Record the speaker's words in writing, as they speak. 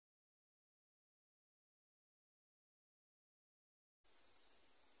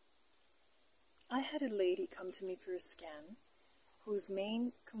I had a lady come to me for a scan whose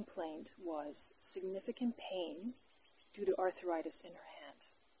main complaint was significant pain due to arthritis in her hand.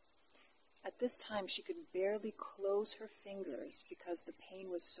 At this time, she could barely close her fingers because the pain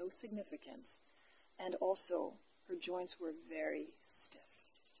was so significant, and also her joints were very stiff.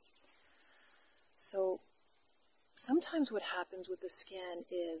 So sometimes what happens with the scan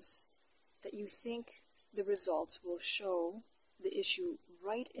is that you think the results will show the issue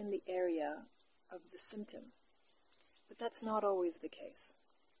right in the area of the symptom, but that's not always the case.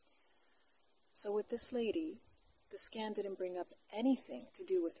 So with this lady, the scan didn't bring up anything to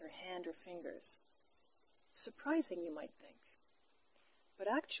do with her hand or fingers. Surprising, you might think. But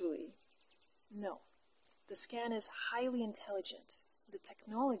actually, no. The scan is highly intelligent. The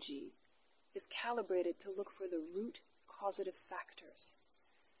technology is calibrated to look for the root causative factors.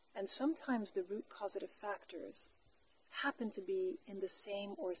 And sometimes the root causative factors happen to be in the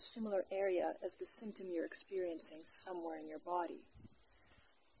same or similar area as the symptom you're experiencing somewhere in your body.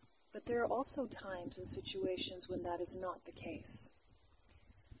 But there are also times and situations when that is not the case,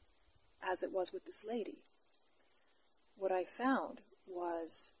 as it was with this lady. What I found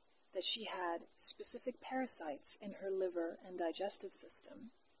was that she had specific parasites in her liver and digestive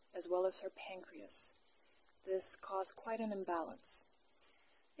system, as well as her pancreas. This caused quite an imbalance.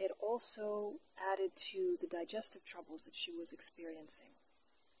 It also added to the digestive troubles that she was experiencing.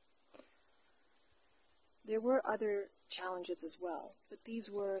 There were other challenges as well, but these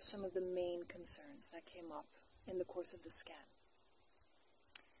were some of the main concerns that came up in the course of the scan.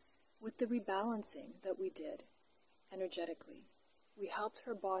 With the rebalancing that we did energetically, we helped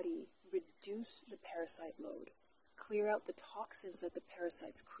her body reduce the parasite load, clear out the toxins that the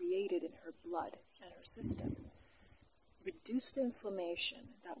parasites created in her blood and her system, reduce the inflammation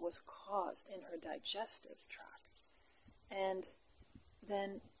that was caused in her digestive tract, and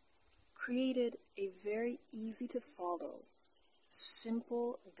then created a very easy to follow,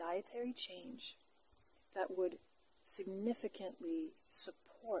 simple dietary change that would significantly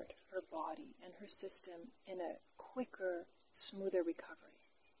support her body and her system in a quicker, smoother recovery.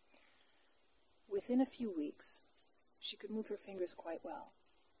 Within a few weeks, she could move her fingers quite well.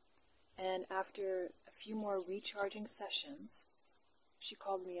 And after a few more recharging sessions, she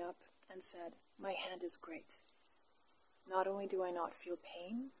called me up and said, "My hand is great. Not only do I not feel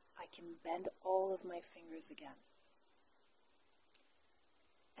pain, I can bend all of my fingers again."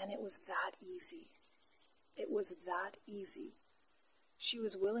 And it was that easy. It was that easy. She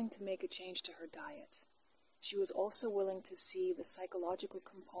was willing to make a change to her diet. She was also willing to see the psychological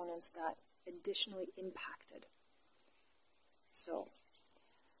components that additionally impacted. So,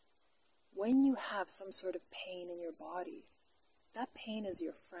 when you have some sort of pain in your body, that pain is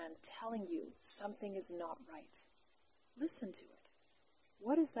your friend telling you something is not right. Listen to it.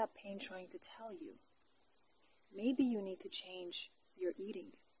 What is that pain trying to tell you? Maybe you need to change your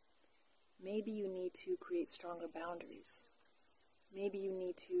eating. Maybe you need to create stronger boundaries. Maybe you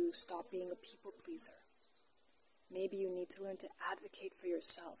need to stop being a people pleaser. Maybe you need to learn to advocate for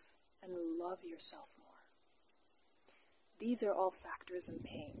yourself and love yourself more. These are all factors in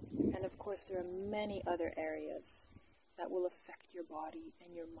pain, and of course there are many other areas that will affect your body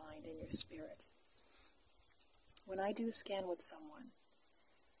and your mind and your spirit. When I do a scan with someone,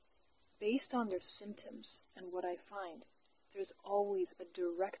 based on their symptoms and what I find, there's always a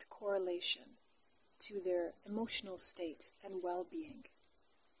direct correlation to their emotional state and well-being.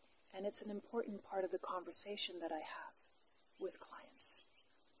 And it's an important part of the conversation that I have with clients.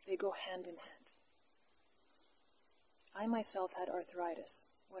 They go hand in hand. I myself had arthritis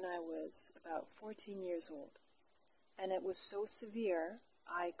when I was about 14 years old, and it was so severe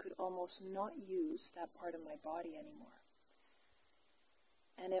I could almost not use that part of my body anymore.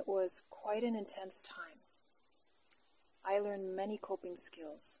 And it was quite an intense time. I learned many coping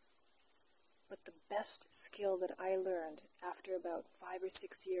skills, but the best skill that I learned after about 5 or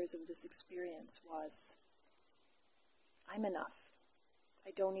 6 years of this experience was, I'm enough.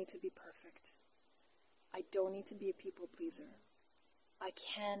 I don't need to be perfect. I don't need to be a people pleaser. I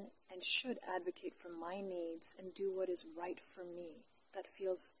can and should advocate for my needs and do what is right for me, that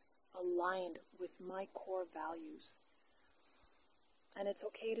feels aligned with my core values. And it's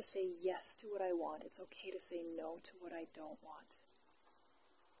okay to say yes to what I want. It's okay to say no to what I don't want.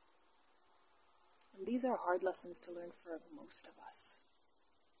 And these are hard lessons to learn for most of us.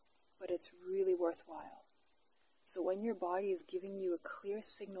 But it's really worthwhile. So when your body is giving you a clear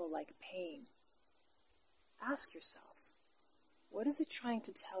signal like pain, ask yourself, what is it trying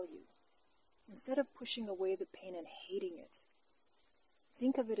to tell you? Instead of pushing away the pain and hating it,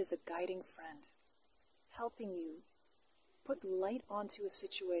 think of it as a guiding friend, helping you put light onto a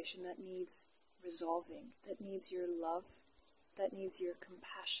situation that needs resolving, that needs your love, that needs your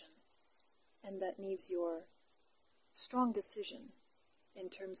compassion, and that needs your strong decision in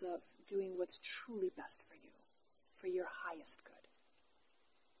terms of doing what's truly best for you, for your highest good.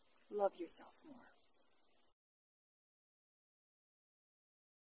 Love yourself more.